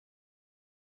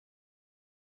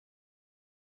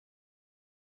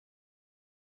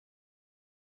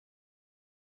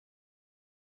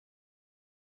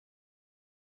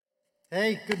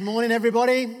Hey, good morning,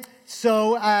 everybody.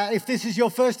 So if this is your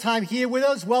first time here with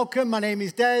us, welcome. My name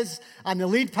is Des. I'm the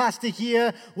lead pastor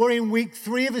here. We're in week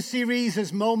 3 of a series,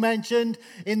 as Mo mentioned,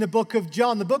 in the book of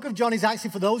John. The book of John is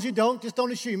actually, for those who don't, just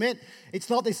don't assume it, it's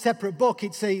not this separate book.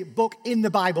 It's a book in the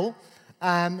Bible.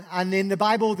 And in the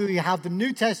Bible, we have the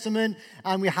New Testament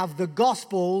and we have the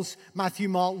Gospels, Matthew,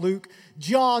 Mark, Luke,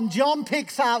 John. John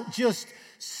picks out just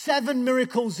 7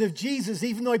 miracles of Jesus,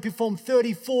 even though he performed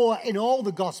 34 in all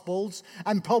the Gospels,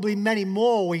 and probably many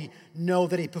more we know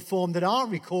that he performed that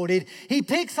aren't recorded. He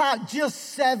picks out just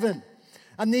 7.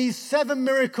 And these 7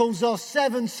 miracles are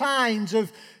 7 signs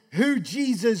of who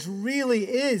Jesus really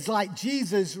is, like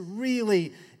Jesus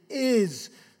really is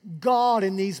God,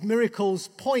 and these miracles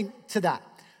point to that.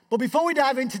 But before we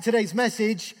dive into today's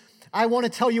message, I want to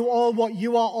tell you all what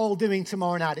you are all doing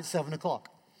tomorrow night at 7 o'clock.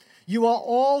 You are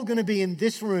all going to be in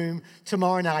this room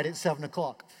tomorrow night at 7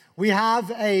 o'clock. We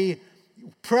have a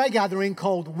prayer gathering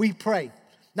called We Pray.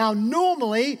 Now,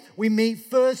 normally, we meet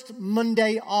first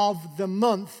Monday of the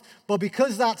month, but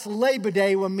because that's Labor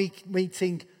Day, we're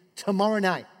meeting tomorrow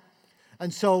night.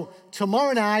 And so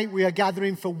tomorrow night, we are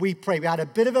gathering for We Pray. We had a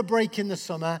bit of a break in the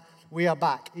summer. We are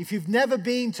back. If you've never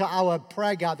been to our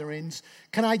prayer gatherings,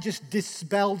 can I just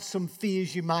dispel some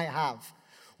fears you might have?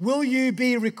 Will you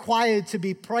be required to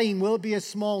be praying? Will it be a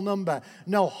small number?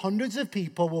 No, hundreds of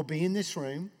people will be in this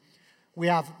room. We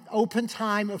have open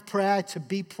time of prayer to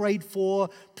be prayed for,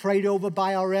 prayed over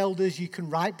by our elders. You can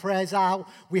write prayers out.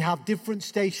 We have different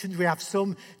stations. We have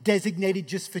some designated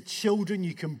just for children.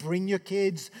 You can bring your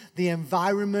kids. The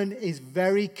environment is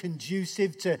very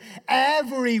conducive to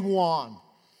everyone.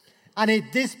 And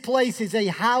this place is a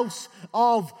house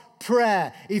of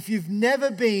prayer. If you've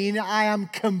never been, I am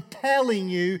compelling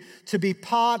you to be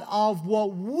part of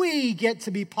what we get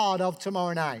to be part of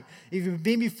tomorrow night. If you've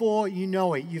been before, you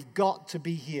know it. You've got to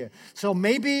be here. So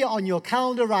maybe on your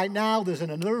calendar right now, there's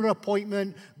another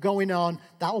appointment going on.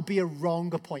 That will be a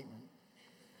wrong appointment.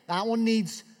 That one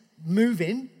needs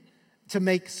moving to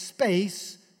make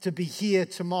space to be here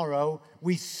tomorrow.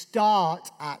 We start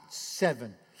at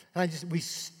 7. We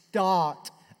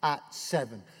start at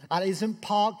 7. That isn't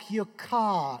park your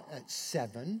car at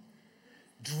 7.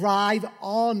 Drive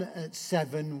on at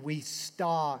 7. We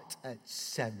start at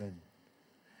 7.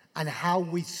 And how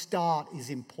we start is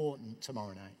important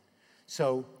tomorrow night.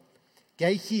 So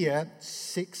get here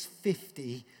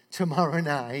 6:50 tomorrow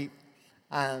night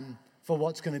for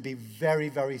what's going to be very,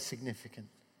 very significant.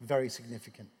 Very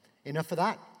significant. Enough of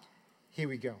that? Here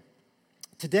we go.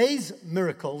 Today's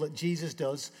miracle that Jesus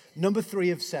does, number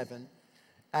 3 of 7,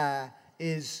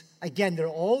 is, again, they're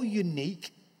all unique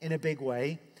in a big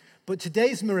way, but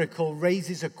today's miracle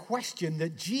raises a question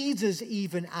that Jesus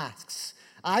even asks.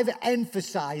 I've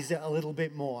emphasized it a little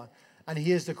bit more, and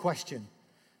here's the question.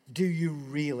 Do you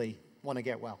really want to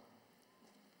get well?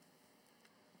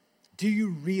 Do you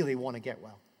really want to get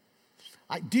well?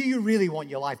 Do you really want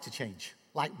your life to change?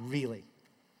 Like, really?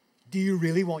 Do you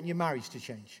really want your marriage to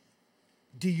change?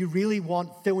 Do you really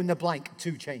want fill in the blank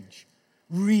to change?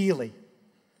 Really?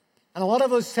 And a lot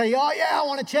of us say, oh yeah, I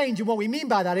want to change. And what we mean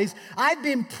by that is, I've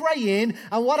been praying,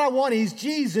 and what I want is,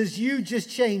 Jesus, you just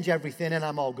change everything and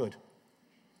I'm all good.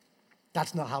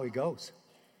 That's not how it goes.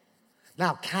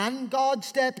 Now, can God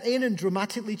step in and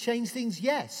dramatically change things?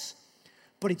 Yes.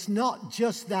 But it's not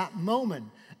just that moment.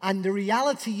 And the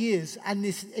reality is, and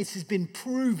this has been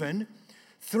proven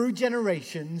through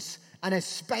generations, and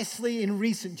especially in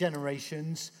recent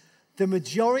generations, the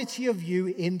majority of you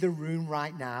in the room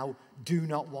right now do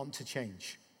not want to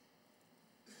change.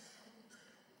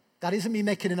 That isn't me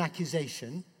making an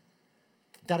accusation.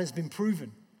 That has been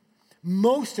proven.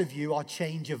 Most of you are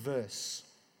change averse.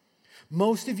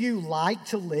 Most of you like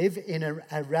to live in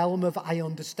a realm of, I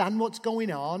understand what's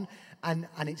going on, and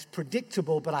it's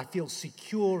predictable, but I feel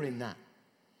secure in that.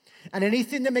 And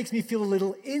anything that makes me feel a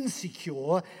little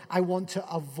insecure, I want to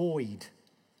avoid.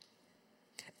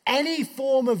 Any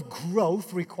form of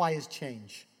growth requires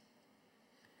change.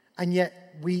 And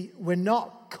yet we're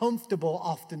not comfortable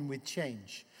often with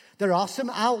change. There are some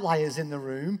outliers in the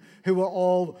room who are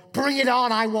all, bring it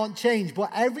on, I want change. But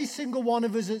every single one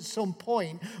of us at some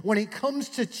point, when it comes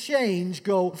to change,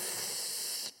 go,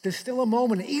 there's still a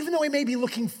moment. Even though we may be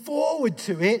looking forward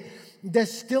to it,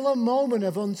 there's still a moment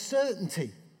of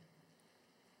uncertainty.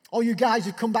 Or you guys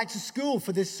have come back to school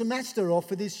for this semester or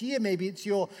for this year. Maybe it's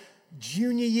your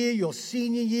junior year, your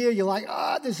senior year. You're like,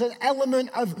 there's an element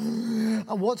of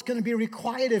what's going to be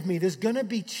required of me. There's going to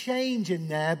be change in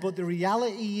there. But the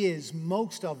reality is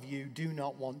most of you do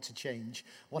not want to change.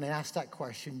 When I ask that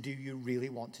question, do you really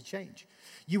want to change?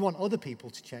 You want other people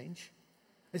to change.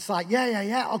 It's like,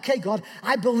 yeah, okay, God,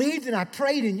 I believed and I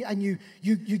prayed and you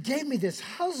gave me this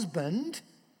husband.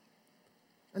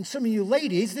 And some of you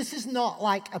ladies, this is not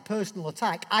like a personal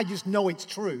attack. I just know it's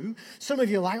true. Some of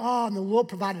you are like, oh, and the Lord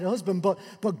provided a husband,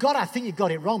 but God, I think you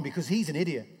got it wrong because he's an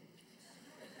idiot.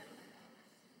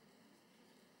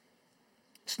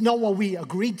 It's not what we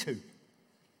agreed to.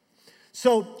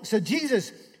 So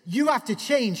Jesus, you have to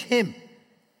change him.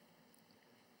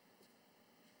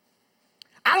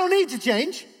 I don't need to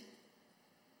change.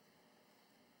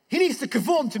 He needs to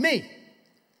conform to me.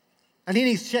 And he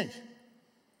needs to change.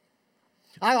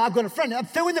 I've got a friend,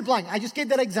 fill in the blank. I just gave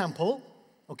that example,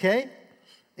 okay?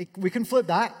 We can flip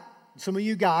that. Some of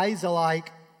you guys are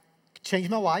like, change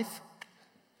my wife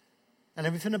and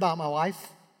everything about my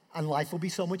wife, and life will be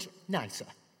so much nicer.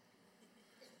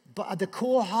 But at the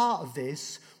core heart of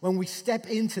this, when we step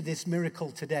into this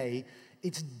miracle today,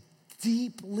 it's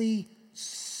deeply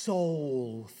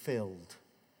soul-filled.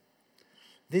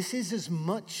 This is as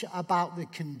much about the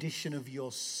condition of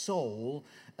your soul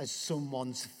as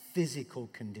someone's physical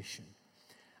condition.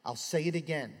 I'll say it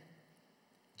again.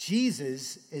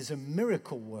 Jesus is a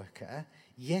miracle worker.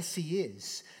 Yes, he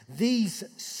is. These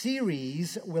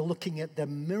series, we're looking at the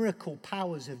miracle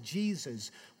powers of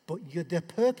Jesus, but the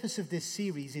purpose of this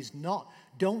series is not,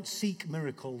 don't seek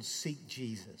miracles, seek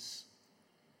Jesus.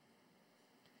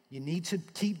 You need to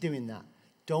keep doing that.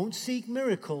 Don't seek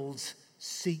miracles,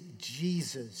 seek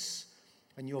Jesus.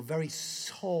 And your very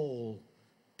soul,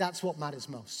 that's what matters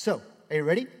most. So, are you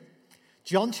ready?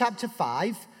 John chapter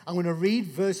 5, I'm going to read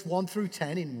verse 1 through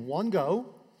 10 in one go.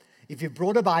 If you've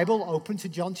brought a Bible, open to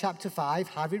John chapter 5,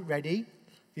 have it ready.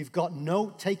 If you've got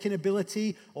note-taking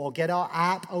ability, or get our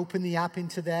app, open the app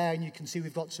into there, and you can see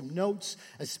we've got some notes,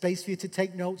 a space for you to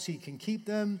take notes so you can keep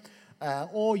them.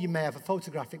 Or you may have a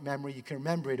photographic memory, you can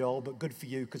remember it all, but good for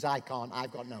you, because I can't,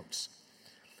 I've got notes.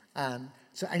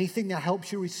 So anything that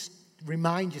helps you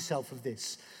remind yourself of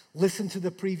this. Listen to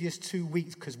the previous 2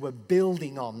 weeks, because we're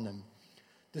building on them.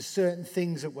 There's certain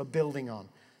things that we're building on.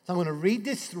 So I'm going to read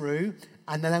this through,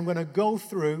 and then I'm going to go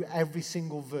through every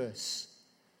single verse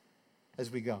as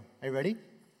we go. Are you ready?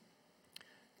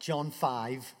 John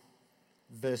 5,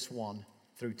 verse 1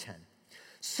 through 10.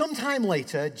 Sometime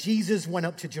later, Jesus went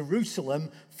up to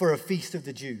Jerusalem for a feast of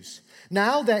the Jews.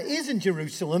 Now there is in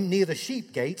Jerusalem, near the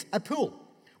sheep gate, a pool,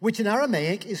 which in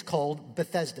Aramaic is called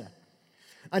Bethesda,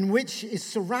 and which is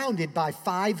surrounded by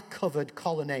 5 covered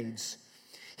colonnades.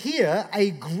 Here,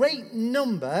 a great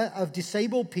number of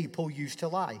disabled people used to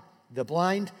lie: the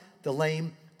blind, the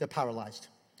lame, the paralyzed.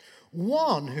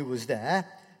 One who was there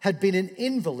had been an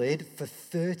invalid for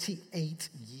 38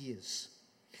 years.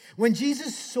 When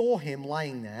Jesus saw him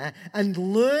lying there and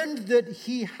learned that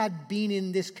he had been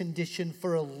in this condition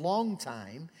for a long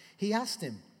time, he asked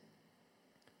him,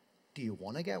 "Do you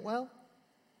want to get well?"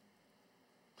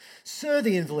 "Sir,"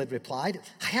 the invalid replied,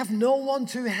 "I have no one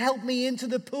to help me into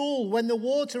the pool when the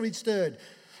water is stirred.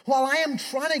 While I am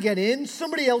trying to get in,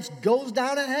 somebody else goes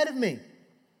down ahead of me."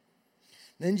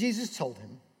 Then Jesus told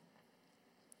him,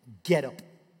 "Get up,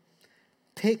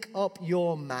 pick up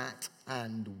your mat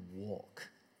and walk."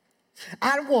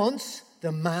 At once,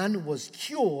 the man was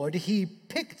cured. He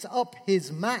picked up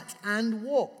his mat and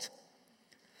walked.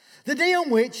 The day on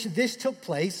which this took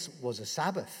place was a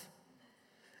Sabbath.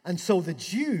 And so the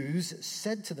Jews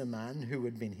said to the man who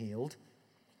had been healed,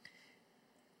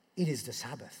 "It is the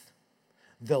Sabbath.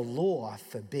 The law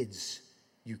forbids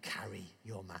you carry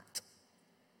your mat."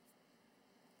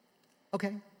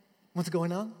 Okay, what's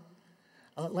going on?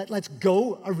 Let's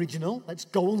go original. Let's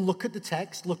go and look at the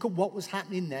text. Look at what was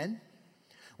happening then.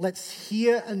 Let's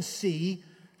hear and see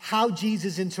how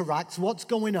Jesus interacts, what's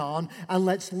going on, and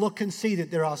let's look and see that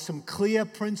there are some clear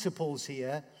principles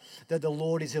here that the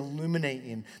Lord is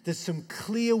illuminating. There's some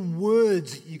clear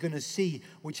words you're going to see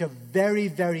which are very,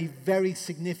 very, very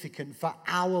significant for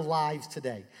our lives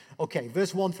today. Okay,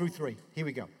 verse 1 through 3. Here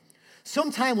we go.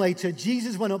 Sometime later,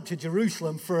 Jesus went up to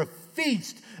Jerusalem for a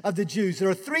feast of the Jews. There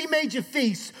are 3 major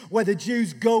feasts where the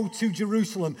Jews go to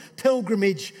Jerusalem,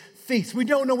 pilgrimage feasts. We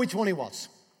don't know which one it was.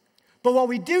 But what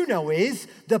we do know is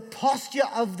the posture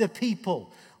of the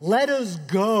people. Let us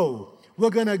go. We're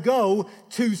going to go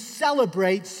to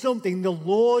celebrate something the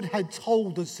Lord had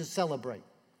told us to celebrate.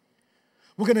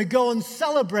 We're going to go and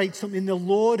celebrate something the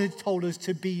Lord had told us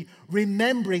to be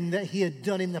remembering that he had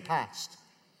done in the past.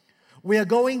 We are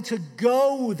going to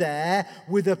go there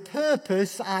with a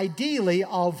purpose, ideally,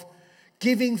 of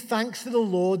giving thanks to the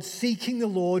Lord, seeking the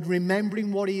Lord,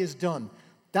 remembering what he has done.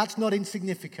 That's not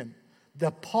insignificant. The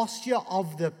posture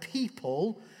of the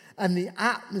people and the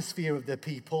atmosphere of the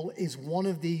people is one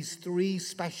of these 3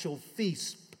 special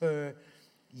feasts per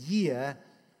year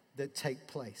that take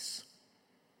place.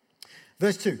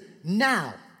 Verse 2,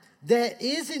 now there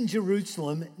is in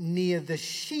Jerusalem near the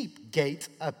sheep gate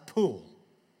a pool,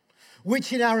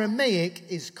 which in Aramaic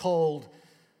is called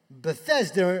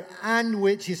Bethesda, and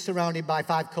which is surrounded by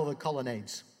 5 covered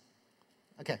colonnades.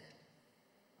 Okay.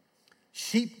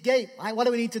 Sheep gate. Why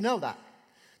do we need to know that?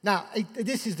 Now,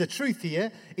 this is the truth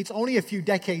here. It's only a few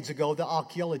decades ago that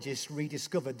archaeologists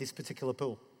rediscovered this particular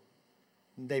pool.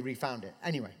 They refound it.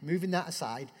 Anyway, moving that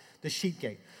aside, the sheep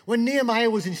gate. When Nehemiah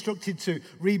was instructed to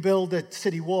rebuild the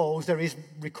city walls, there is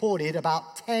recorded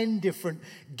about 10 different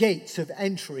gates of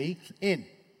entry in.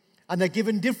 And they're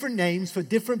given different names for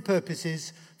different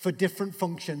purposes, for different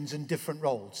functions and different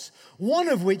roles. One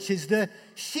of which is the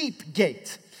sheep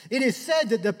gate. It is said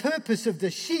that the purpose of the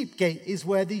sheep gate is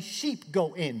where the sheep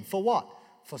go in. For what?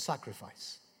 For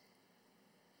sacrifice.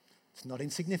 It's not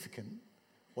insignificant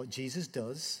what Jesus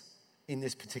does in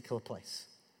this particular place.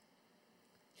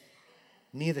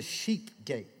 Near the sheep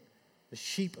gate, the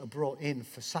sheep are brought in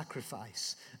for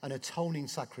sacrifice, an atoning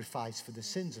sacrifice for the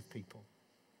sins of people.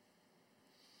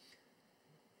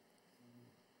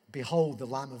 Behold the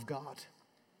Lamb of God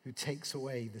who takes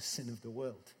away the sin of the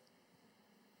world.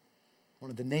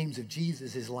 One of the names of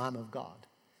Jesus is Lamb of God.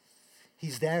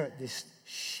 He's there at this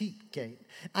sheep gate.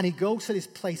 And he goes to this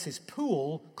place, this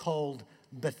pool called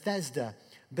Bethesda.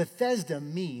 Bethesda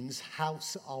means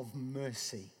house of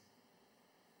mercy.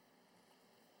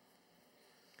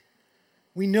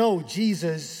 We know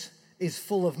Jesus is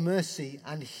full of mercy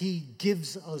and he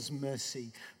gives us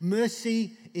mercy.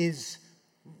 Mercy is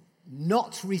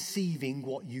not receiving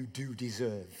what you do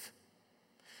deserve.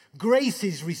 Grace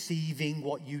is receiving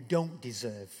what you don't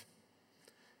deserve.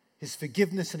 His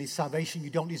forgiveness and his salvation, you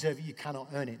don't deserve it, you cannot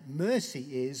earn it. Mercy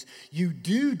is you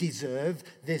do deserve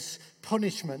this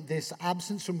punishment, this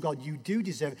absence from God, you do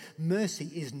deserve it. Mercy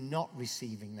is not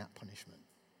receiving that punishment.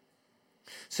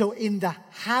 So in the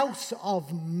house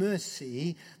of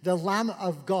mercy, the Lamb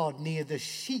of God near the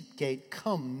sheep gate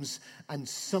comes and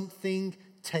something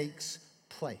takes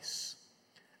place.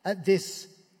 At this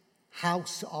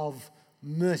house of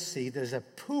mercy, there's a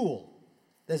pool.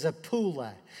 There's a pool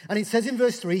there. And it says in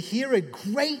verse 3, here a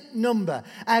great number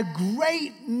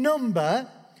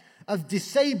of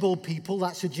disabled people,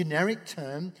 that's a generic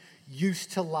term,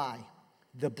 used to lie.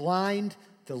 The blind,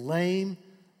 the lame,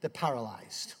 the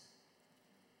paralyzed.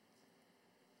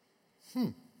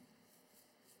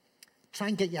 Try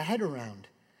and get your head around.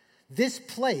 This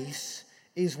place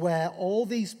is where all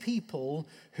these people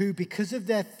who, because of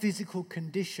their physical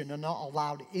condition, are not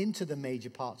allowed into the major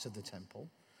parts of the temple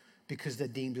because they're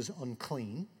deemed as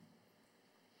unclean.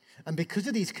 And because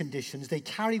of these conditions, they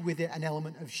carry with it an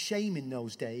element of shame in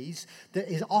those days that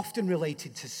is often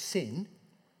related to sin.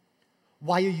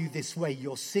 Why are you this way?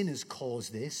 Your sin has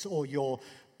caused this, or your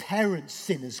parents'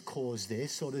 sin has caused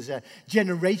this, or there's a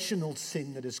generational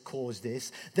sin that has caused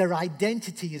this. Their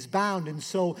identity is bound, and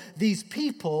so these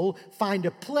people find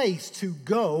a place to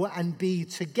go and be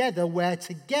together, where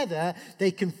together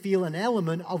they can feel an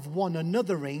element of one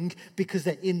anothering because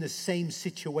they're in the same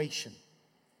situation.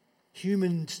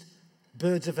 Humans,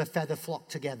 birds of a feather flock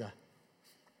together.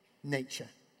 Nature.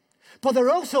 But they're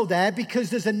also there because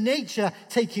there's a nature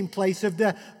taking place of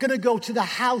they're going to go to the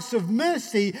house of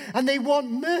mercy and they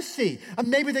want mercy. And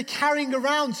maybe they're carrying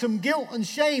around some guilt and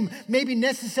shame, maybe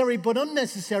necessary but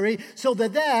unnecessary. So they're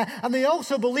there, and they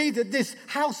also believe that this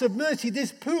house of mercy,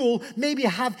 this pool, maybe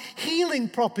have healing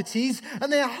properties.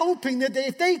 And they're hoping that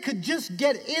if they could just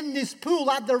get in this pool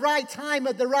at the right time,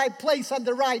 at the right place, on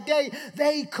the right day,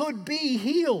 they could be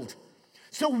healed.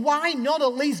 So why not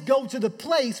at least go to the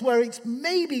place where it's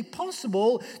maybe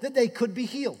possible that they could be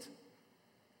healed?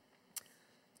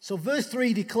 So verse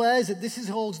 3 declares that this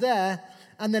holds there,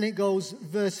 and then it goes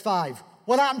verse 5.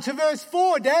 What happened to verse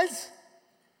 4, Des?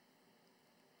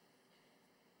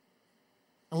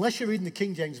 Unless you're reading the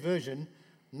King James Version,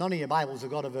 none of your Bibles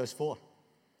have got a verse 4.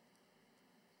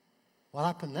 What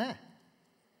happened there?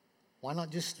 Why not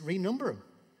just renumber them?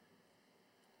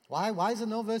 Why is there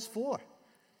no verse 4?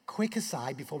 Quick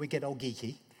aside before we get all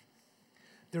geeky.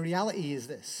 The reality is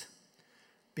this.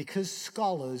 Because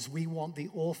scholars, we want the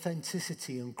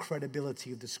authenticity and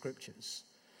credibility of the scriptures.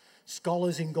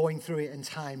 Scholars, in going through it in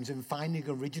times and finding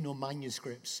original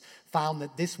manuscripts, found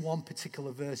that this one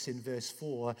particular verse in verse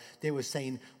 4, they were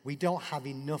saying, we don't have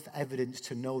enough evidence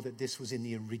to know that this was in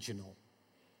the original.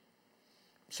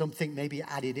 Something maybe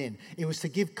added in. It was to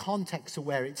give context to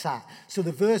where it's at. So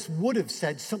the verse would have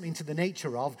said something to the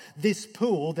nature of this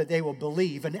pool that they will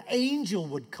believe. An angel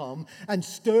would come and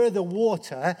stir the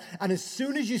water. And as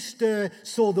soon as you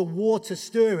saw the water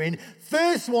stirring,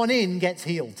 first one in gets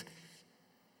healed.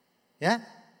 Yeah?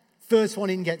 First one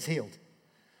in gets healed,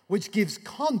 which gives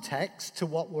context to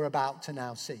what we're about to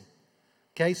now see.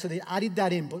 Okay, so they added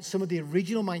that in, but some of the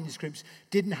original manuscripts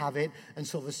didn't have it, and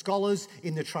so the scholars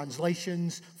in the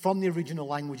translations from the original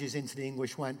languages into the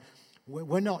English went,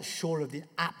 we're not sure of the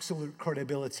absolute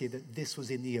credibility that this was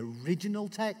in the original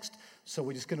text, so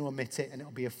we're just going to omit it, and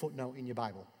it'll be a footnote in your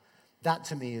Bible. That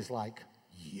to me is like,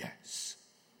 yes.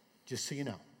 Just so you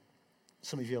know.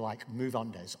 Some of you are like, move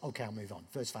on, Des. Okay, I'll move on.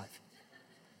 Verse 5.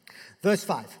 Verse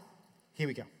 5. Here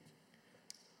we go.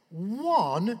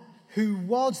 One who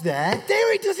was there.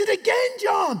 There he does it again,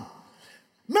 John.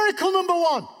 Miracle number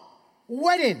 1.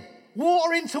 Wedding.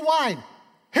 Water into wine.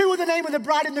 Who were the name of the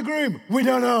bride and the groom? We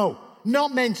don't know.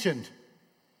 Not mentioned.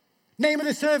 Name of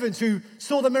the servants who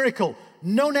saw the miracle.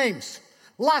 No names.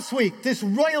 Last week, this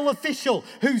royal official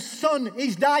whose son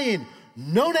is dying.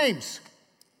 No names.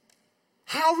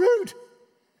 How rude.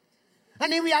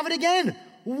 And here we have it again.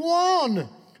 One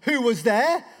who was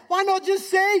there. Why not just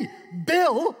say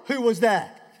Bill who was there?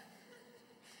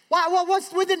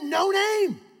 What's with the no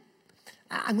name?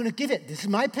 I'm going to give it. This is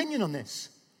my opinion on this.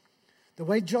 The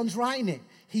way John's writing it,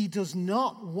 he does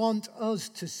not want us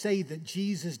to say that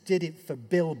Jesus did it for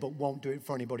Bill but won't do it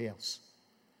for anybody else.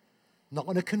 Not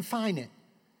going to confine it.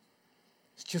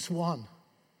 It's just one.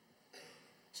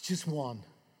 It's just one.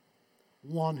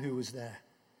 One who was there.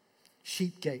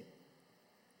 Sheepgate.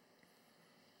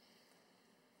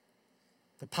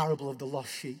 The parable of the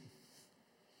lost sheep.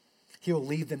 He will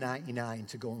leave the 99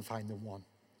 to go and find the one.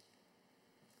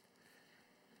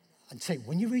 And say,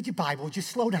 when you read your Bible, just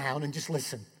slow down and just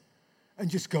listen. And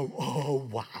just go, oh,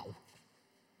 wow.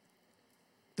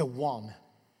 The one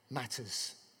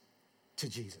matters to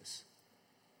Jesus.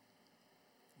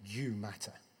 You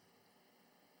matter.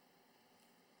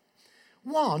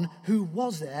 One who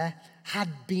was there had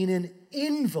been an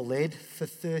invalid for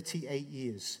 38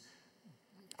 years.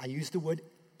 I use the word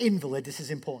invalid, this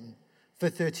is important, for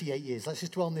 38 years. Let's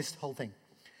just dwell on this whole thing.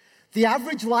 The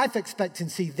average life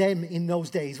expectancy then in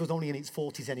those days was only in its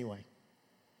 40s anyway.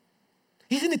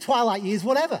 He's in the twilight years,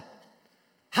 whatever.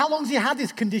 How long has he had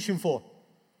this condition for?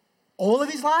 All of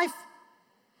his life?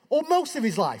 Or most of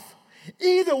his life?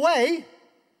 Either way,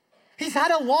 he's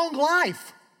had a long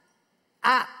life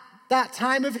at that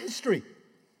time of history.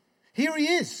 Here he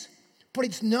is. But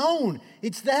it's known.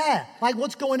 It's there. Like,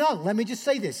 what's going on? Let me just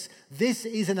say this. This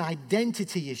is an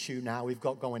identity issue now we've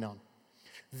got going on.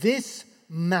 This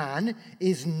man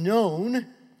is known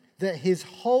that his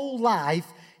whole life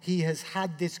he has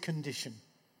had this condition.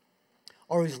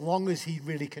 Or as long as he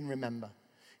really can remember,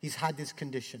 he's had this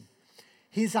condition.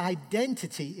 His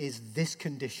identity is this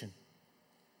condition.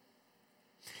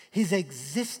 His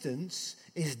existence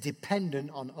is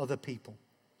dependent on other people.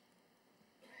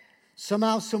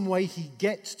 Somehow, some way, he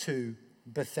gets to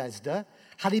Bethesda.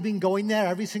 Had he been going there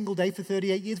every single day for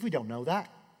 38 years? We don't know that.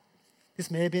 He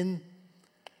may have been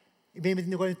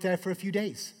going there for a few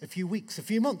days, a few weeks, a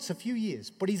few months, a few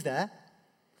years, but he's there.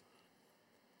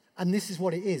 And this is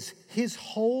what it is. His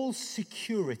whole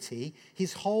security,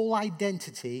 his whole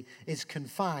identity is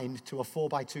confined to a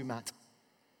 4x2 mat.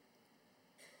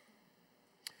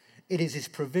 It is his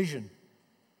provision.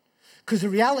 Because the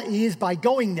reality is, by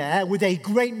going there with a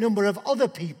great number of other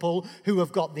people who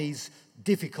have got these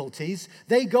difficulties,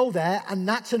 they go there, and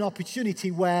that's an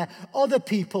opportunity where other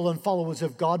people and followers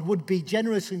of God would be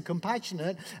generous and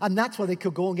compassionate, and that's where they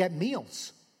could go and get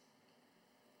meals.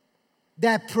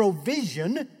 Their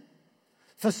provision,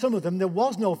 for some of them, there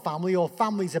was no family or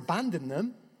families abandoned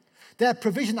them. Their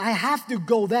provision, I have to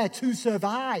go there to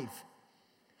survive.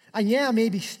 And yeah, I may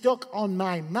be stuck on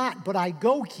my mat, but I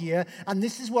go here, and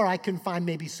this is where I can find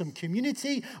maybe some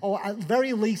community, or at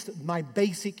very least my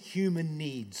basic human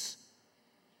needs.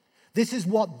 This is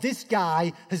what this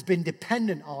guy has been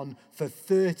dependent on for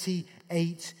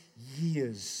 38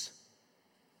 years.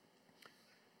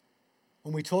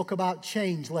 When we talk about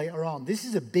change later on, this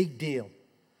is a big deal.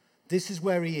 This is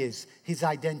where he is, his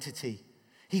identity.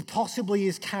 He possibly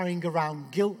is carrying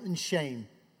around guilt and shame,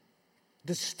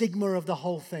 the stigma of the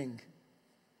whole thing.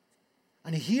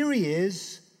 And here he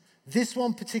is, this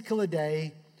one particular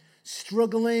day,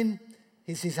 struggling.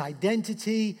 It's his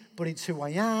identity, but it's who I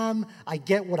am. I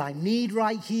get what I need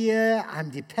right here.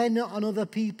 I'm dependent on other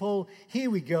people.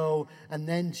 Here we go. And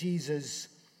then Jesus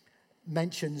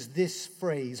mentions this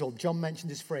phrase, or John mentioned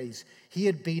this phrase. He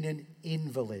had been an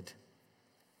invalid.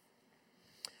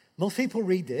 Most people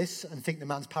read this and think the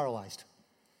man's paralyzed.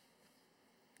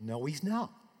 No, he's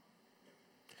not.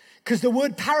 Because the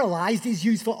word paralyzed is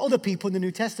used for other people in the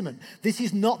New Testament. This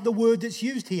is not the word that's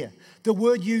used here. The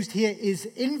word used here is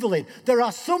invalid. There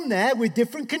are some there with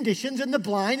different conditions, and the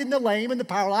blind and the lame and the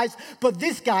paralyzed, but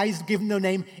this guy is given the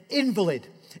name invalid.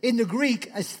 In the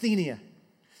Greek, asthenia.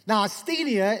 Now,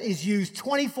 asthenia is used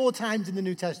 24 times in the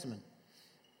New Testament.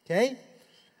 Okay?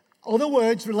 Other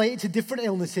words related to different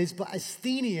illnesses, but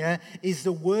asthenia is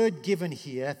the word given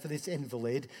here for this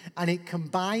invalid, and it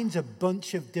combines a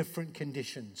bunch of different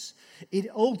conditions. It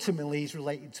ultimately is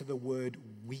related to the word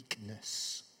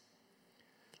weakness.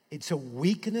 It's a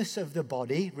weakness of the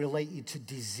body related to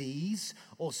disease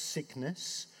or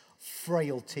sickness,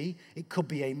 frailty. It could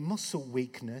be a muscle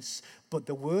weakness, but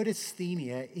the word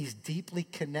asthenia is deeply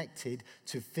connected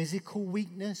to physical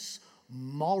weakness,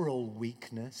 moral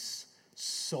weakness,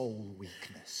 soul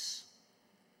weakness.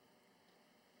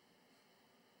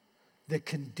 The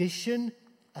condition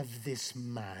of this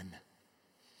man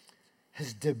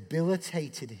has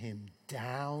debilitated him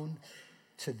down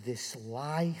to this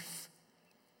life.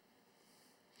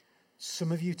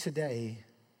 Some of you today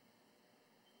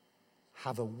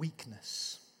have a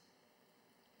weakness,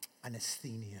 an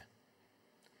asthenia,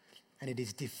 and it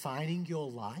is defining your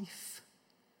life.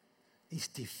 It's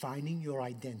defining your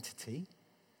identity.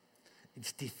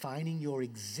 It's defining your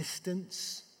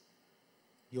existence,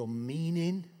 your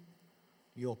meaning,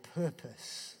 your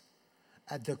purpose.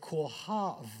 At the core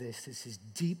heart of this is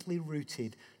deeply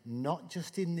rooted, not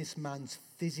just in this man's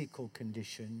physical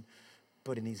condition,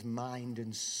 but in his mind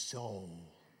and soul.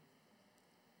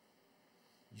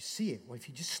 You see it. Well, if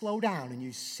you just slow down and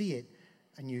you see it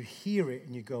and you hear it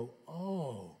and you go,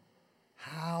 oh,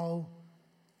 how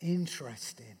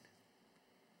interesting.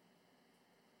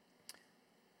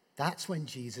 That's when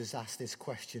Jesus asked this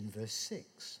question, verse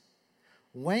 6.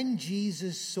 When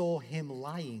Jesus saw him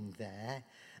lying there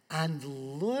and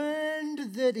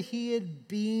learned that he had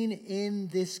been in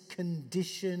this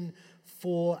condition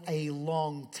for a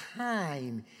long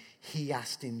time, he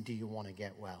asked him, do you want to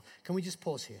get well? Can we just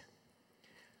pause here?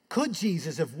 Could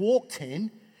Jesus have walked in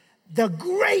the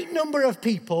great number of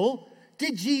people?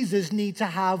 Did Jesus need to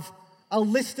have a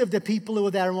list of the people who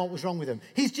were there and what was wrong with them?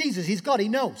 He's Jesus, he's God, he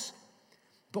knows.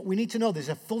 But we need to know there's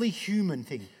a fully human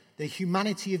thing, the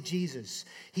humanity of Jesus.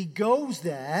 He goes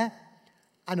there,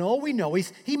 and all we know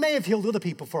is he may have healed other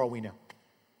people for all we know.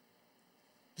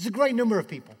 There's a great number of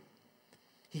people.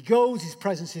 He goes, his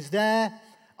presence is there,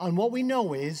 and what we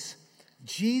know is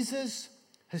Jesus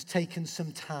has taken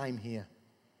some time here.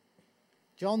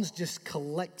 John's just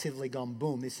collectively gone,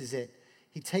 boom, this is it.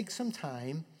 He takes some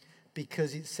time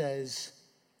because it says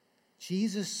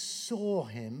Jesus saw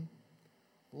him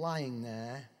lying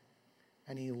there,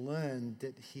 and he learned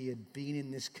that he had been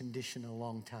in this condition a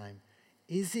long time.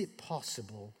 Is it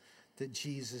possible that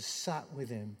Jesus sat with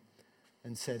him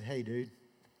and said, hey, dude,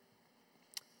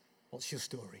 what's your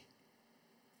story?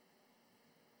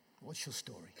 What's your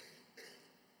story?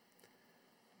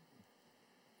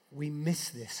 We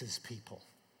miss this as people.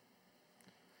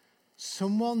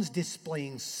 Someone's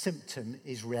displaying symptom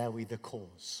is rarely the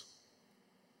cause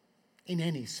in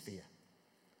any sphere.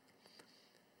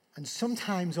 And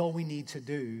sometimes all we need to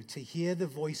do to hear the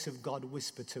voice of God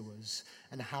whisper to us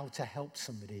and how to help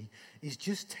somebody is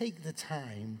just take the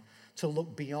time to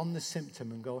look beyond the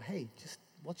symptom and go, hey, just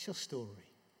what's your story?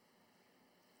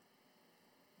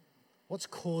 What's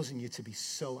causing you to be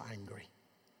so angry?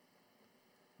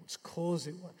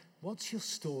 What's your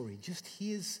story? Just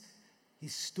here's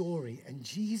his story. And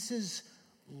Jesus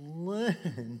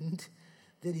learned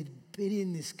that he'd been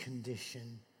in this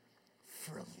condition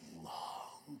for a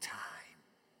long time.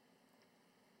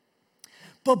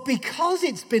 But because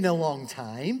it's been a long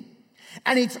time,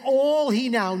 and it's all he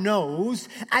now knows,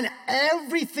 and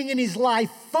everything in his life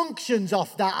functions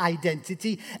off that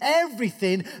identity,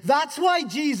 everything, that's why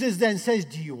Jesus then says,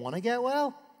 do you want to get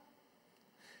well?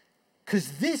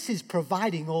 Because this is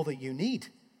providing all that you need.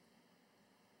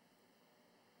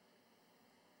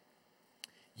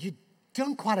 You've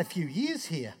done quite a few years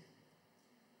here.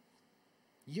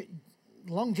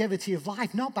 Longevity of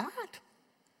life, not bad.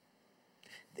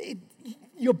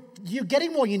 You're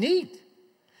getting what you need.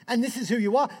 And this is who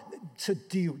you are. So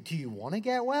do you want to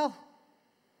get well?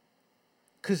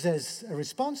 Because there's a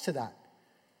response to that.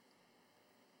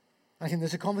 I think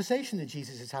there's a conversation that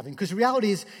Jesus is having. Because the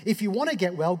reality is, if you want to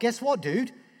get well, guess what,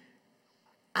 dude?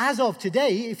 As of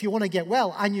today, if you want to get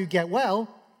well and you get well,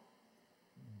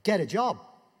 get a job.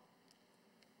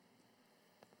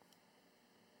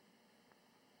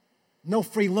 No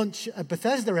free lunch at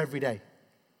Bethesda every day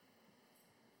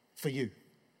for you.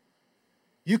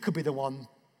 You could be the one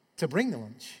to bring the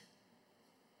lunch.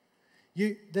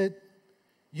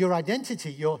 your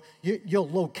identity, your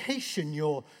location,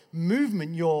 your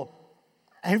movement, do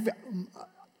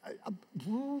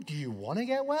you want to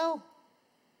get well?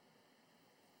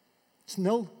 It's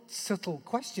no subtle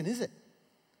question, is it?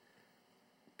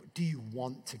 But do you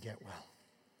want to get well?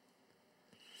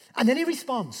 And then he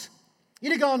responds.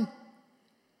 You'd have gone,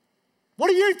 what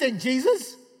do you think,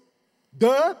 Jesus?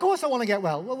 Duh, of course I want to get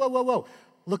well. Whoa, whoa, whoa, whoa.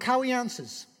 Look how he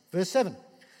answers. Verse 7.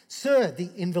 Sir, the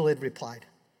invalid replied,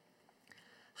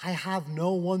 I have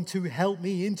no one to help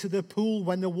me into the pool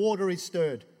when the water is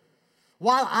stirred.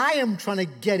 While I am trying to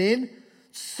get in,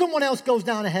 someone else goes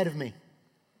down ahead of me.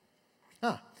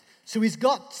 So he's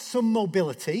got some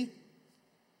mobility.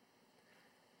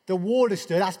 The water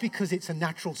stirred, that's because it's a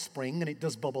natural spring and it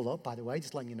does bubble up, by the way,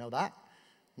 just letting you know that.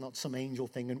 Not some angel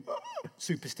thing and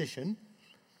superstition.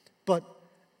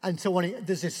 And so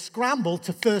there's a scramble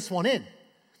to first one in.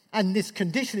 And this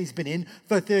condition he's been in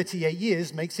for 38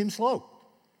 years makes him slow.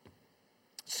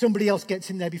 Somebody else gets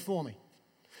in there before me.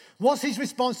 What's his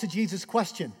response to Jesus'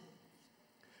 question?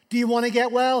 Do you want to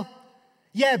get well?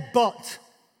 Yeah, but.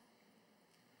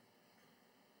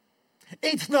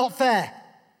 It's not fair.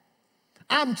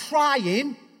 I'm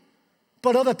trying,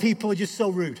 but other people are just so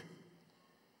rude.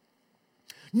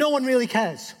 No one really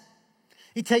cares.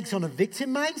 He takes on a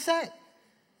victim mindset.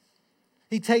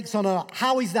 He takes on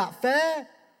how is that fair?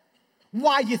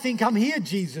 Why do you think I'm here,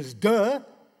 Jesus? Duh.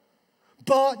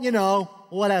 But,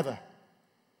 whatever.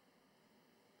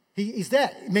 He's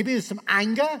there. Maybe there's some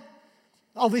anger.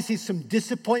 Obviously, some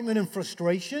disappointment and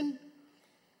frustration.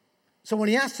 So when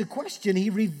he asks the question, he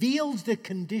reveals the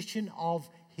condition of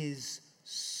his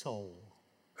soul.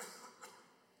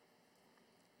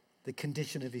 The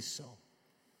condition of his soul.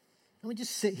 Let me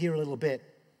just sit here a little bit.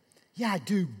 Yeah, I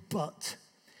do, but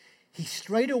he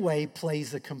straight away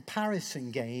plays the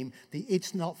comparison game, the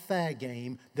it's not fair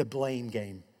game, the blame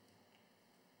game.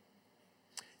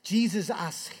 Jesus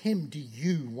asks him, do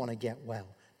you want to get well?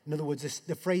 In other words,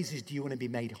 the phrase is, do you want to be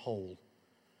made whole?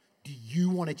 Do you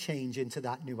want to change into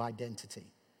that new identity?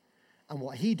 And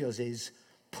what he does is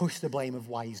push the blame of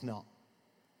why he's not.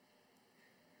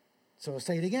 So I'll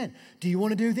say it again. Do you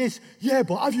want to do this? Yeah,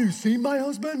 but have you seen my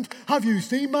husband? Have you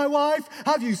seen my wife?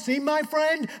 Have you seen my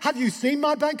friend? Have you seen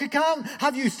my bank account?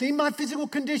 Have you seen my physical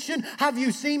condition? Have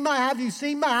you seen my,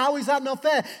 how is that not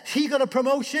fair? He got a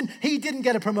promotion. He didn't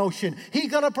get a promotion. He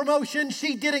got a promotion.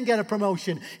 She didn't get a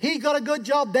promotion. He got a good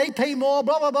job. They pay more.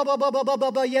 Blah, blah, blah, blah, blah, blah, blah,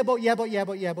 blah, blah. Yeah,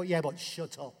 but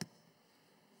shut up.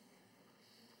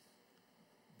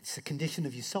 It's the condition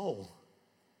of your soul.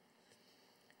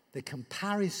 The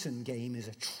comparison game is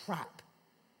a trap.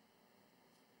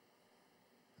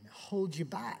 And it holds you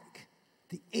back.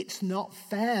 The it's not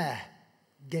fair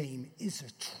game is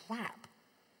a trap.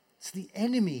 It's the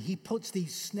enemy. He puts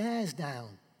these snares down.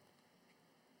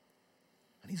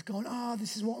 And he's going,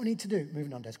 this is what we need to do.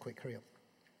 Moving on, Des, quick, hurry up.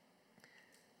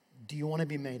 Do you want to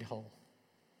be made whole?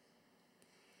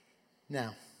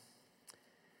 Now,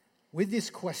 with this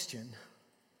question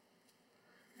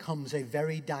comes a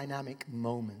very dynamic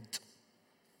moment.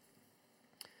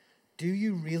 Do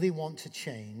you really want to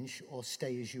change or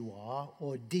stay as you are,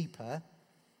 or deeper,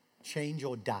 change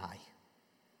or die?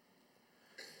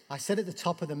 I said at the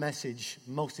top of the message,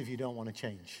 most of you don't want to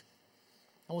change.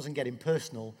 I wasn't getting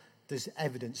personal. There's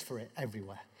evidence for it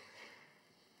everywhere.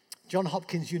 Johns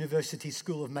Hopkins University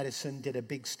School of Medicine did a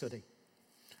big study.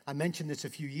 I mentioned this a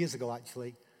few years ago,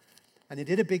 actually. And they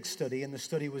did a big study, and the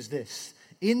study was this.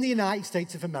 In the United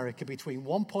States of America, between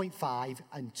 1.5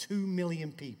 and 2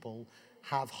 million people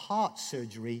have heart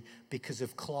surgery because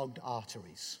of clogged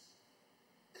arteries.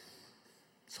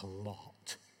 It's a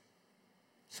lot.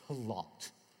 It's a lot.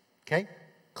 Okay?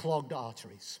 Clogged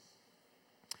arteries.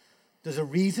 There's a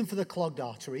reason for the clogged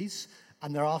arteries,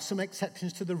 and there are some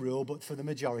exceptions to the rule, but for the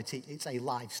majority, it's a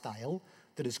lifestyle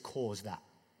that has caused that.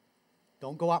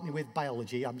 Don't go at me with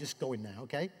biology. I'm just going now,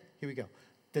 okay? Here we go.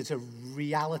 There's a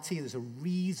reality, there's a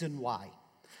reason why.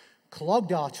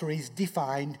 Clogged arteries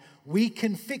defined, we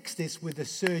can fix this with a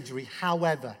surgery,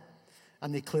 however,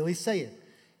 and they clearly say it,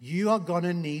 you are going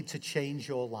to need to change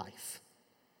your life.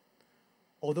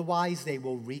 Otherwise, they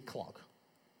will reclog.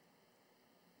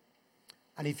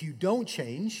 And if you don't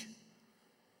change,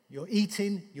 your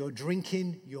eating, your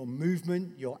drinking, your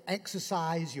movement, your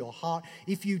exercise, your heart,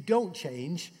 if you don't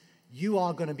change, you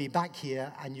are going to be back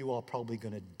here and you are probably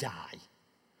going to die.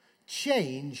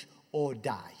 Change or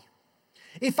die.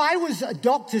 If I was a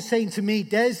doctor saying to me,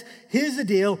 Des, here's the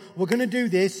deal, we're going to do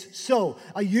this, so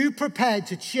are you prepared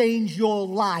to change your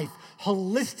life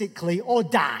holistically or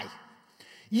die?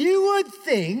 You would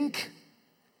think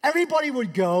everybody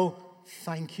would go,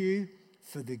 thank you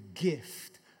for the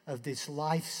gift of this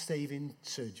life-saving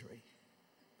surgery,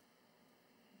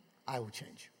 I will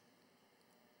change.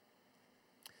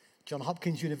 Johns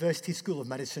Hopkins University School of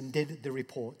Medicine did the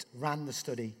report, ran the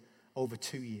study over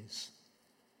 2 years.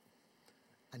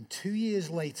 And 2 years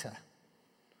later,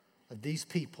 of these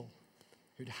people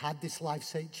who'd had this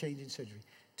life-changing surgery,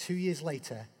 2 years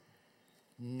later,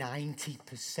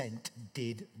 90%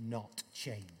 did not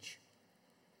change.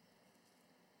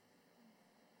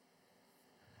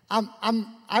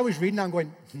 I was reading, I'm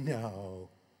going, no.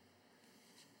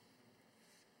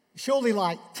 Surely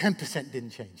like 10%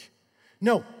 didn't change.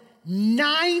 No,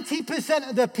 90%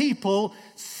 of the people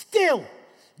still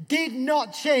did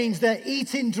not change their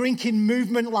eating, drinking,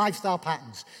 movement, lifestyle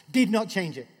patterns. Did not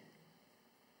change it.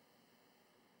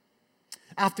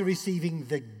 After receiving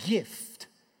the gift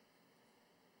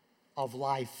of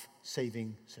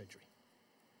life-saving surgery.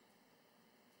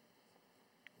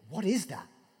 What is that?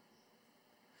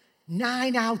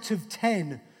 9 out of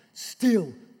 10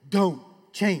 still don't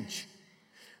change.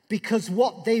 Because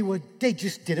what they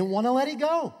just didn't want to let it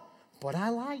go. But I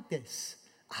like this.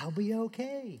 I'll be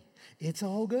okay. It's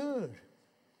all good.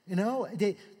 You know,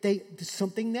 there's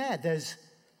something there. There's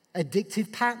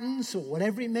addictive patterns or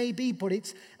whatever it may be,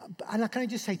 but and I can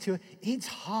just say to you, it's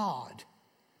hard.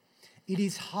 It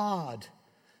is hard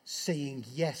saying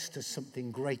yes to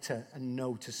something greater and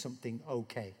no to something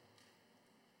okay.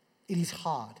 It is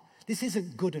hard. This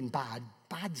isn't good and bad.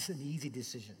 Bad's an easy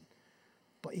decision.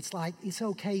 But it's like, it's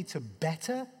okay to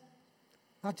better.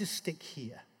 I'll just stick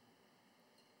here.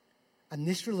 And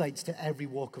this relates to every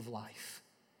walk of life.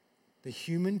 The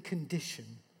human condition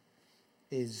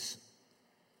is,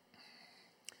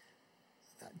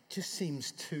 that just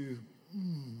seems too,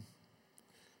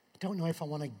 I don't know if I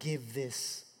want to give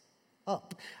this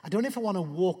up. I don't know if I want to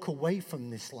walk away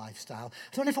from this lifestyle.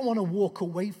 I don't know if I want to walk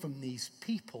away from these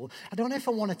people. I don't know if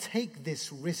I want to take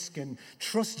this risk and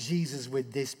trust Jesus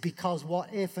with this, because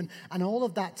what if, and all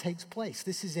of that takes place.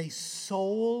 This is a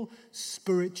soul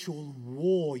spiritual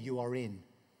war you are in.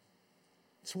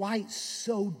 It's why it's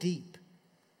so deep.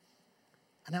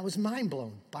 And I was mind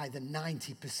blown by the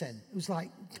 90%. It was like,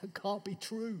 that can't be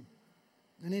true.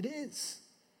 And it is.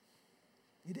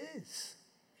 It is.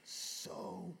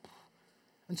 So,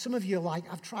 and some of you are like,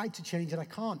 I've tried to change it, I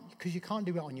can't, because you can't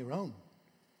do it on your own.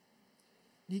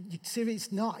 You seriously,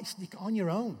 it's not, it's on your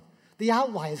own. The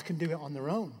outliers can do it on their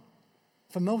own.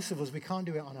 For most of us, we can't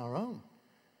do it on our own.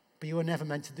 But you were never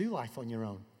meant to do life on your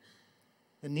own.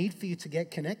 The need for you to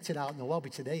get connected out in the lobby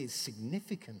today is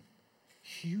significant,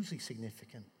 hugely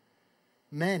significant.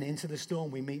 Men, Into the Storm,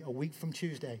 we meet a week from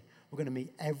Tuesday. We're going to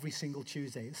meet every single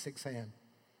Tuesday at 6 a.m.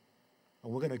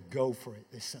 And we're going to go for it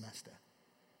this semester.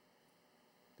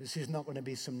 This is not going to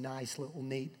be some nice little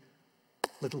neat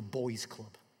little boys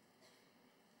club.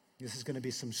 This is going to be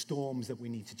some storms that we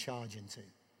need to charge into.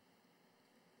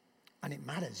 And it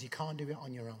matters. You can't do it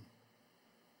on your own.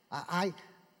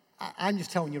 I'm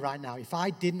just telling you right now, if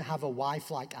I didn't have a wife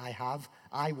like I have,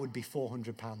 I would be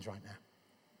 400 pounds right now.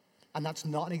 And that's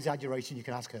not an exaggeration. You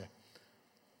can ask her.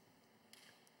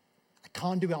 I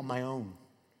can't do it on my own.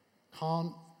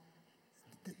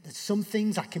 There's some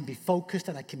things I can be focused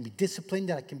and I can be disciplined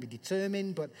and I can be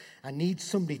determined, but I need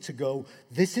somebody to go,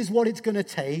 this is what it's going to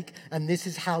take and this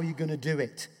is how you're going to do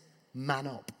it. Man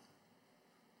up.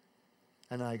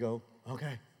 And I go,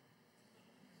 okay.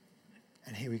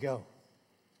 And here we go.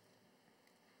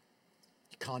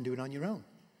 You can't do it on your own.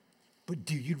 But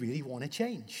do you really want to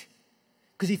change?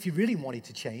 Because if you really wanted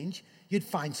to change, you'd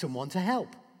find someone to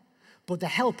help. But the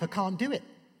helper can't do it.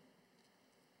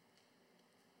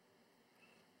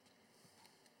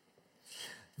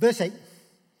 Verse 8,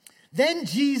 then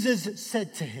Jesus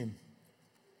said to him,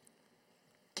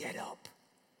 get up,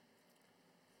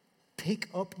 pick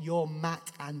up your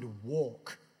mat and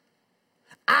walk.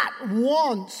 At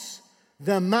once,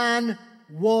 the man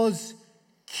was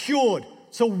cured.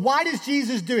 So why does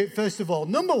Jesus do it, first of all?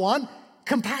 Number one,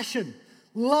 compassion,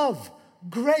 love,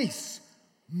 grace,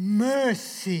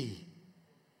 mercy.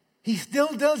 He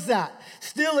still does that,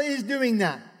 still is doing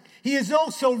that. He is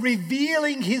also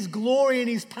revealing his glory and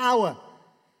his power.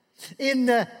 In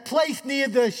the place near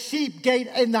the sheep gate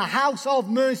in the house of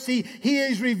mercy, he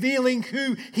is revealing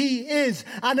who he is.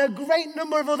 And a great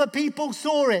number of other people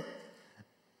saw it.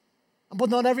 But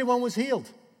not everyone was healed.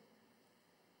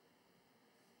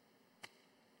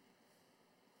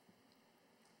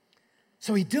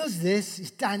 So he does this, it's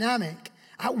dynamic.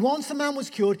 At once the man was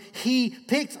cured, he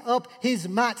picked up his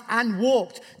mat and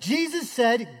walked. Jesus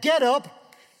said, get up,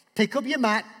 pick up your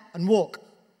mat and walk.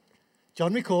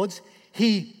 John records,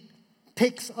 he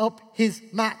picks up his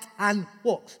mat and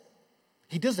walks.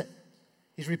 He does it.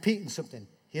 He's repeating something.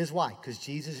 Here's why. Because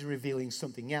Jesus is revealing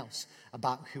something else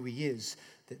about who he is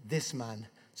that this man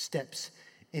steps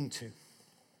into.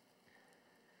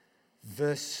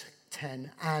 Verse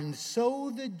 10, and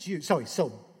so the Jews,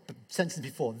 the sentence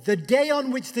before, the day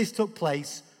on which this took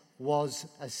place was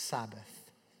a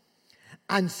Sabbath.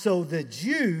 And so the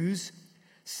Jews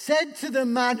said to the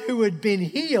man who had been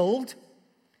healed,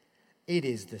 it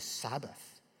is the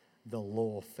Sabbath. The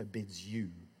law forbids you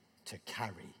to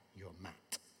carry your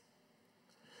mat.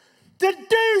 The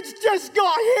dude's just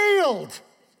got healed.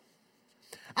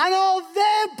 And all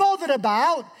they're bothered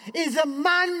about is a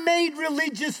man-made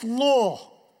religious law.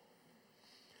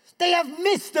 They have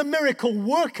missed the miracle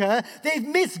worker. They've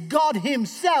missed God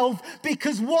himself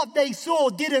because what they saw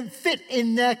didn't fit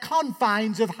in their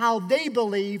confines of how they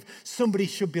believe somebody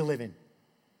should be living.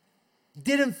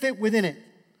 Didn't fit within it.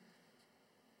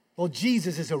 Well,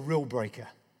 Jesus is a rule breaker.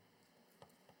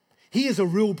 He is a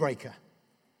rule breaker.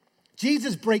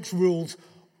 Jesus breaks rules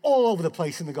all over the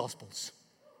place in the Gospels.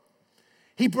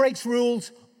 He breaks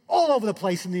rules all over the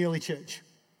place in the early church.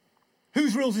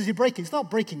 Whose rules is he breaking? It's not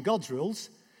breaking God's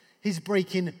rules. He's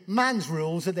breaking man's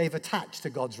rules that they've attached to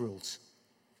God's rules.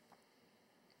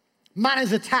 Man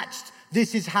has attached,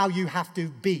 this is how you have to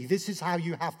be. This is how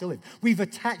you have to live. We've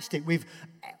attached it. We've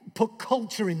put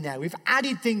culture in there. We've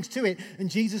added things to it. And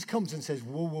Jesus comes and says,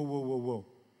 whoa, whoa, whoa, whoa, whoa.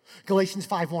 Galatians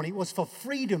 5:1, it was for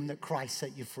freedom that Christ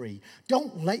set you free.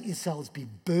 Don't let yourselves be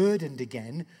burdened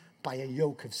again by a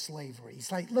yoke of slavery.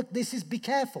 He's like, look, be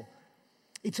careful.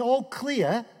 It's all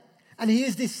clear. And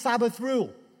here's this Sabbath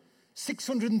rule.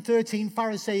 613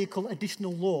 Pharisaical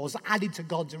additional laws added to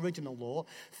God's original law.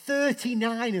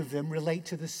 39 of them relate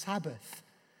to the Sabbath.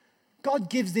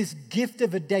 God gives this gift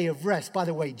of a day of rest. By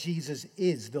the way, Jesus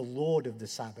is the Lord of the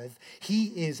Sabbath. He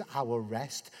is our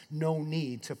rest. No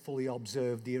need to fully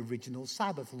observe the original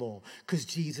Sabbath law because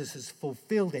Jesus has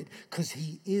fulfilled it because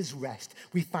he is rest.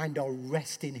 We find our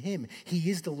rest in him. He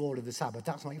is the Lord of the Sabbath.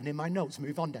 That's not even in my notes.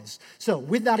 Move on, Des. So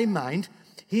with that in mind,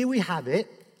 here we have it.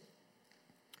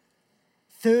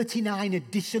 39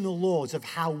 additional laws of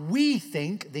how we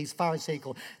think, these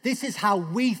Pharisaical, this is how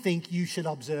we think you should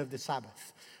observe the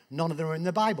Sabbath. None of them are in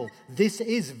the Bible. This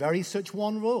is very such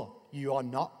one law. You are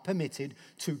not permitted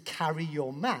to carry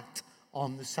your mat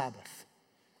on the Sabbath.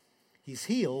 He's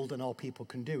healed, and all people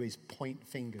can do is point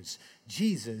fingers.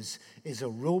 Jesus is a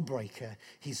rule breaker.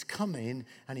 He's coming,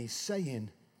 and he's saying,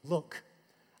 look,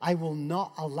 I will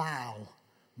not allow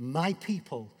my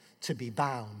people to be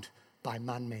bound by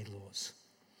man-made laws.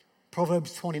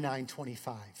 Proverbs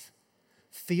 29:25.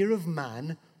 Fear of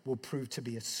man will prove to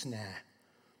be a snare,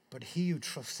 but he who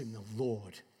trusts in the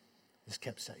Lord is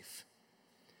kept safe.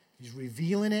 He's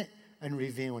revealing it and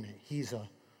revealing it. He's a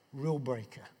rule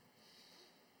breaker.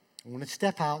 I'm going to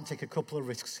step out and take a couple of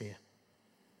risks here,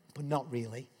 but not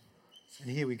really. And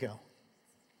here we go.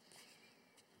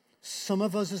 Some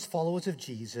of us as followers of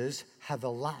Jesus have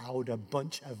allowed a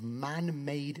bunch of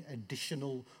man-made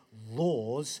additional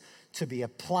laws to be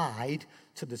applied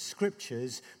to the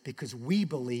scriptures because we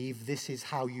believe this is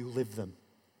how you live them.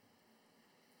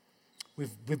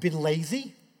 We've been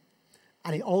lazy,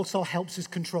 and it also helps us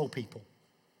control people.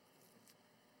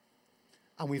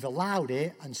 And we've allowed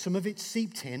it, and some of it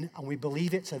seeped in, and we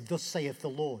believe it's a thus saith the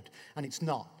Lord, and it's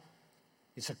not.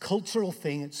 It's a cultural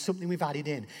thing. It's something we've added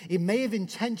in. It may have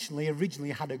intentionally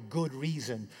originally had a good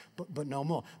reason, but no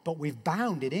more. But we've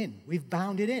bound it in. We've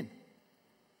bound it in.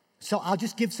 So I'll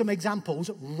just give some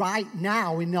examples right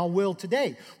now in our world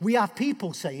today. We have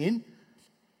people saying,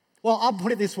 well, I'll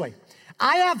put it this way.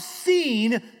 I have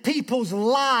seen people's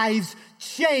lives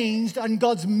changed and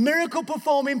God's miracle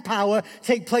performing power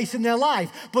take place in their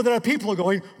life. But there are people who are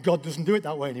going, God doesn't do it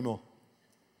that way anymore.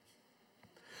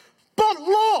 But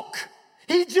look,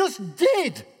 he just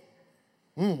did.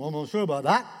 I'm not sure about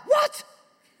that. What?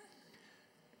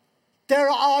 There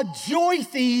are joy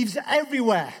thieves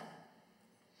everywhere.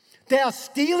 They are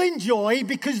stealing joy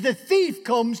because the thief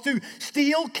comes to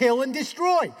steal, kill, and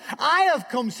destroy. I have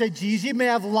come, said Jesus, you may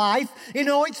have life in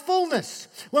all its fullness.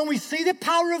 When we see the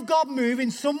power of God move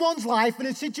in someone's life in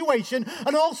a situation,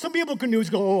 and all some people can do is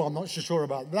go, oh, I'm not so sure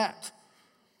about that.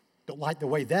 Don't like the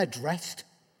way they're dressed.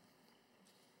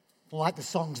 Don't like the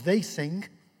songs they sing.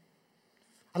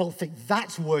 I don't think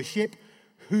that's worship.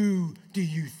 Who do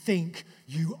you think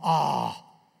you are?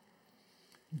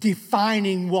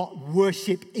 Defining what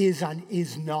worship is and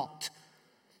is not.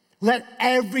 Let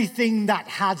everything that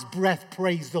has breath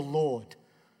praise the Lord.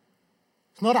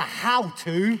 It's not a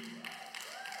how-to.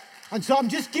 And so I'm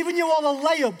just giving you all a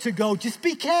layup to go, just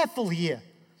be careful here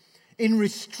in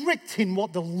restricting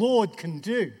what the Lord can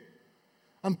do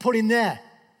and put in there.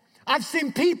 I've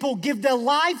seen people give their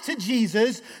life to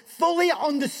Jesus, fully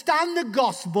understand the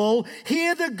gospel,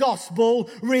 hear the gospel,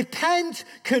 repent,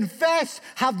 confess,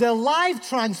 have their life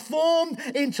transformed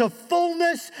into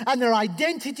fullness and their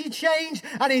identity changed,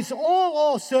 and it's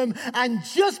all awesome. And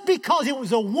just because it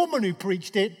was a woman who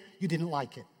preached it, you didn't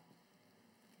like it.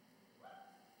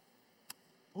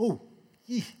 Oh,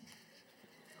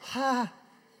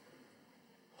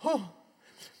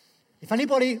 If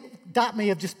anybody, that may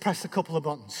have just pressed a couple of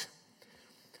buttons.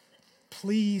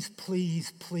 Please,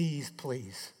 please, please,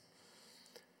 please,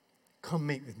 come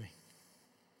meet with me.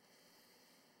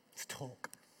 Let's talk.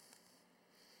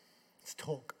 Let's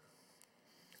talk.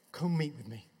 Come meet with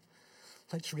me.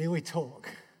 Let's really talk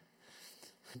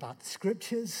about the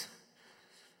scriptures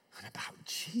and about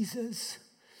Jesus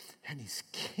and his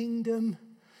kingdom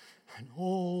and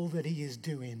all that he is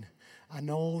doing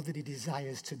and all that he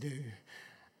desires to do.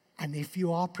 And if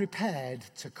you are prepared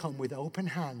to come with open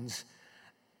hands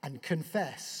and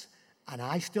confess, and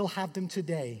I still have them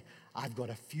today, I've got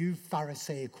a few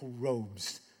Pharisaical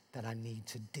robes that I need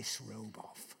to disrobe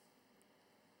off.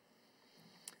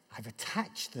 I've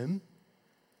attached them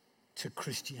to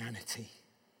Christianity.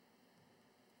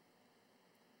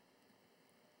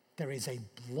 There is a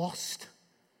lost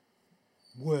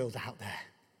world out there,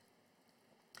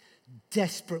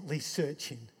 desperately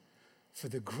searching for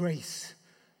the grace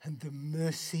and the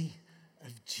mercy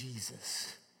of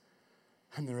Jesus.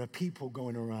 And there are people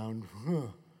going around,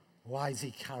 why is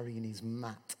he carrying his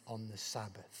mat on the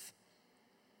Sabbath?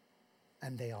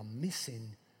 And they are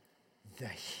missing the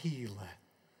healer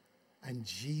and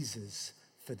Jesus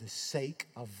for the sake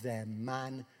of their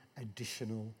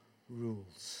man-additional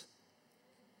rules.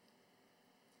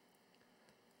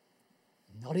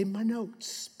 Not in my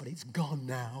notes, but it's gone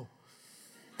now.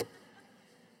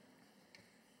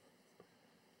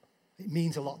 It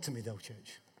means a lot to me, though,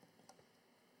 church.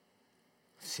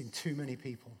 I've seen too many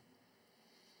people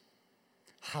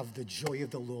have the joy of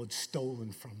the Lord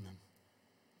stolen from them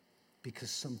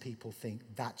because some people think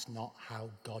that's not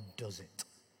how God does it.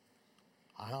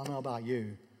 I don't know about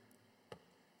you.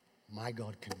 My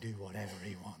God can do whatever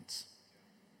he wants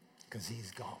because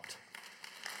he's God.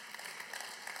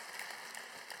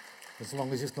 As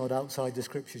long as it's not outside the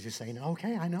scriptures, you're saying,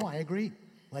 okay, I know, I agree.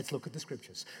 Let's look at the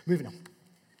scriptures. Moving on.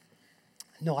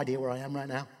 No idea where I am right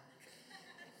now.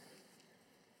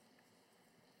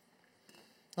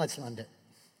 Let's land it.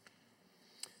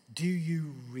 Do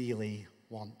you really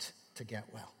want to get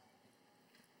well?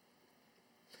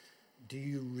 Do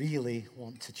you really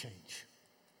want to change?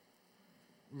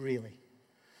 Really?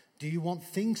 Do you want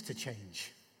things to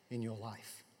change in your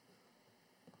life?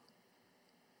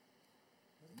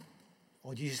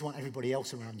 Or do you just want everybody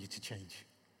else around you to change?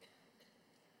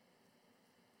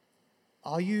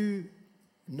 Are you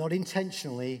not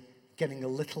intentionally getting a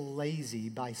little lazy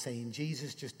by saying,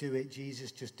 Jesus, just do it,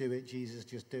 Jesus, just do it, Jesus,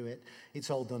 just do it. It's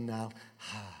all done now.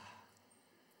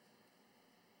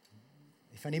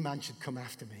 If any man should come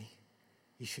after me,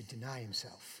 he should deny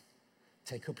himself,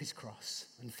 take up his cross,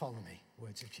 and follow me.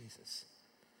 Words of Jesus.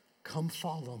 Come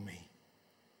follow me.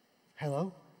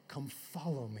 Hello? Come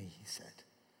follow me, he said.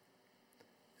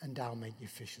 And I'll make you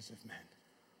fishers of men.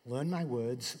 Learn my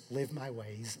words, live my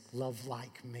ways, love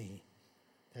like me.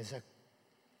 There's a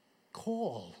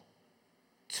call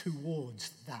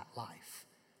towards that life.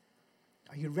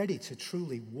 Are you ready to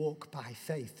truly walk by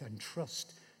faith and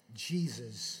trust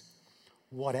Jesus?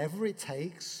 Whatever it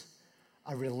takes,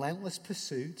 a relentless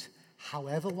pursuit,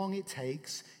 however long it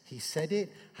takes. He said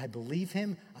it, I believe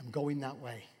him, I'm going that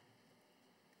way.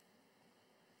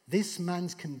 This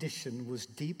man's condition was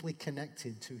deeply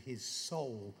connected to his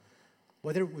soul.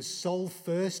 Whether it was soul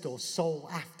first or soul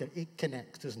after, it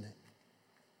connects, doesn't it?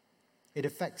 It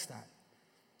affects that.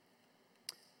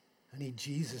 I need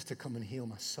Jesus to come and heal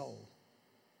my soul.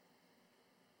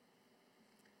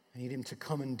 I need him to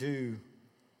come and do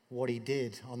what he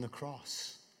did on the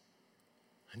cross.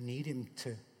 I need him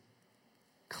to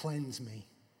cleanse me.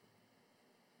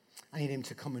 I need him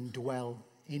to come and dwell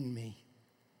in me.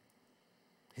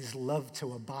 His love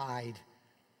to abide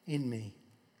in me.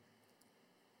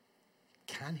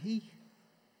 Can he?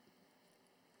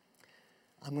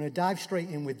 I'm going to dive straight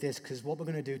in with this because what we're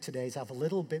going to do today is have a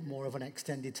little bit more of an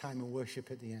extended time of worship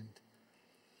at the end.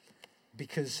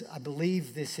 Because I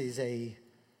believe this is a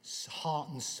heart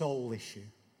and soul issue.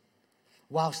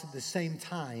 Whilst at the same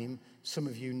time, some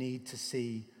of you need to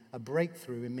see a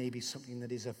breakthrough in maybe something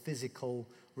that is a physical,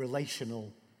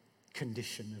 relational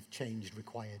condition of change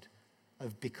required,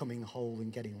 of becoming whole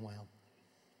and getting well.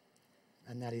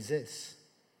 And that is this.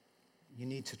 You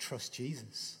need to trust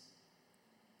Jesus.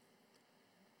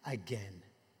 Again.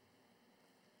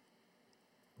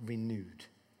 Renewed.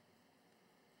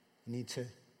 You need to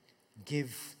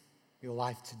give your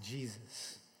life to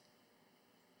Jesus,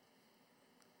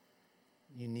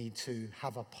 you need to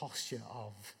have a posture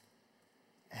of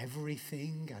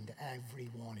everything and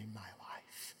everyone in my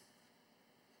life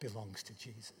belongs to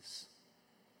Jesus.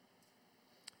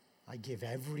 I give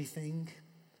everything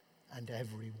and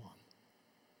everyone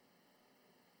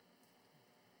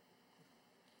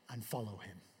and follow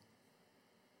him.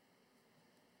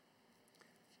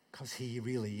 Because he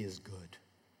really is good.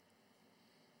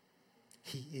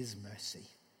 He is mercy.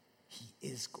 He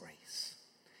is grace.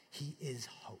 He is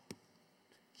hope.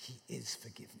 He is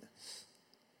forgiveness.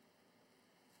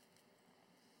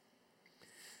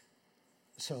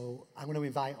 So I'm going to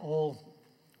invite all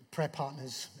prayer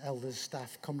partners, elders,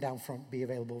 staff, come down front, be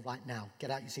available right now.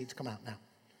 Get out your seats, come out now.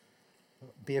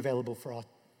 Be available for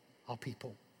our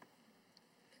people.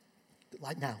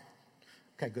 Like now.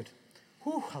 Okay, good.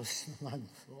 Whew,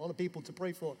 a lot of people to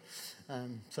pray for.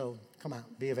 So come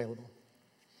out, be available.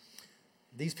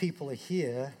 These people are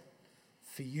here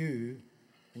for you,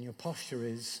 and your posture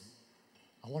is,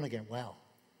 I want to get well.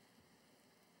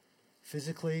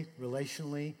 Physically,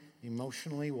 relationally,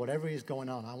 emotionally, whatever is going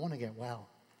on, I want to get well.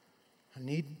 I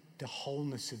need the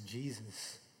wholeness of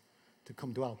Jesus to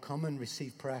come dwell. Come and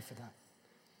receive prayer for that.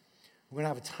 We're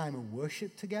going to have a time of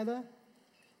worship together.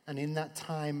 And in that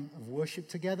time of worship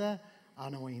together, I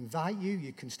want to invite you,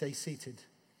 you can stay seated.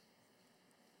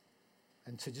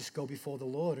 And to just go before the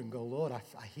Lord and go, Lord, I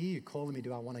hear you calling me,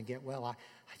 do I want to get well? I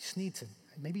just need to,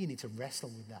 maybe you need to wrestle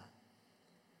with that.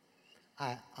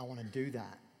 I want to do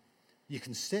that. You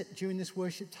can sit during this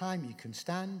worship time. You can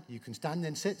stand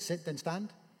then sit then stand.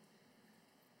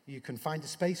 You can find a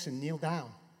space and kneel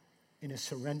down in a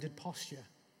surrendered posture.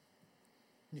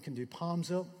 You can do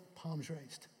palms up, palms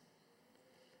raised.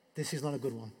 This is not a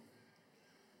good one.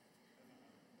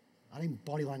 I think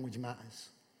body language matters.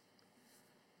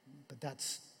 But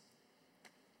that's,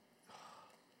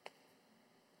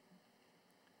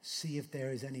 see if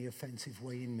there is any offensive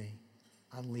way in me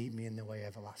and lead me in the way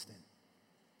everlasting.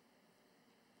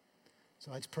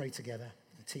 So let's pray together.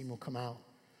 The team will come out,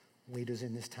 lead us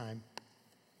in this time.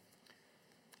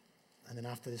 And then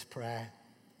after this prayer,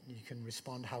 you can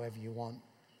respond however you want.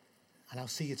 And I'll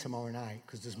see you tomorrow night,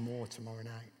 because there's more tomorrow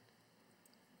night.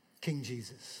 King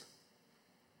Jesus,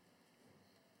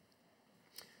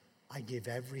 I give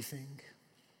everything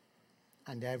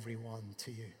and everyone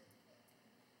to you.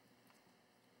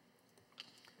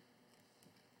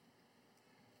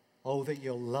 Oh, that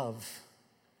your love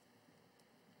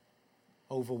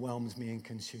overwhelms me and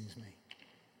consumes me.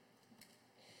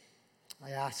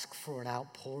 I ask for an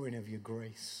outpouring of your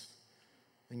grace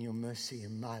and your mercy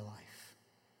in my life.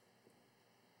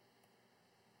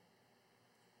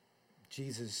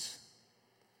 Jesus,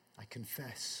 I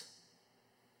confess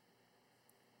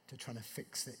to trying to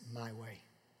fix it my way,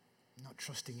 not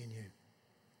trusting in you.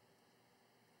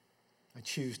 I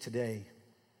choose today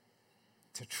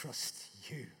to trust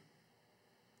you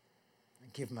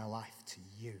and give my life to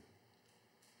you.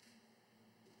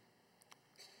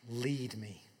 Lead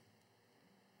me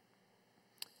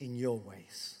in your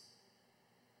ways.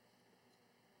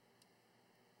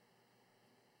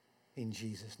 In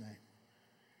Jesus' name.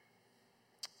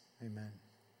 Amen.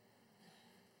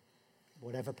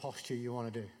 Whatever posture you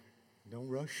want to do, don't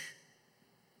rush.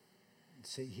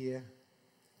 Sit here.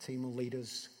 Team will lead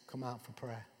us. Come out for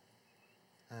prayer.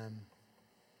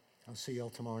 I'll see you all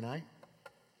tomorrow night.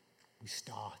 We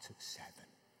start at 7.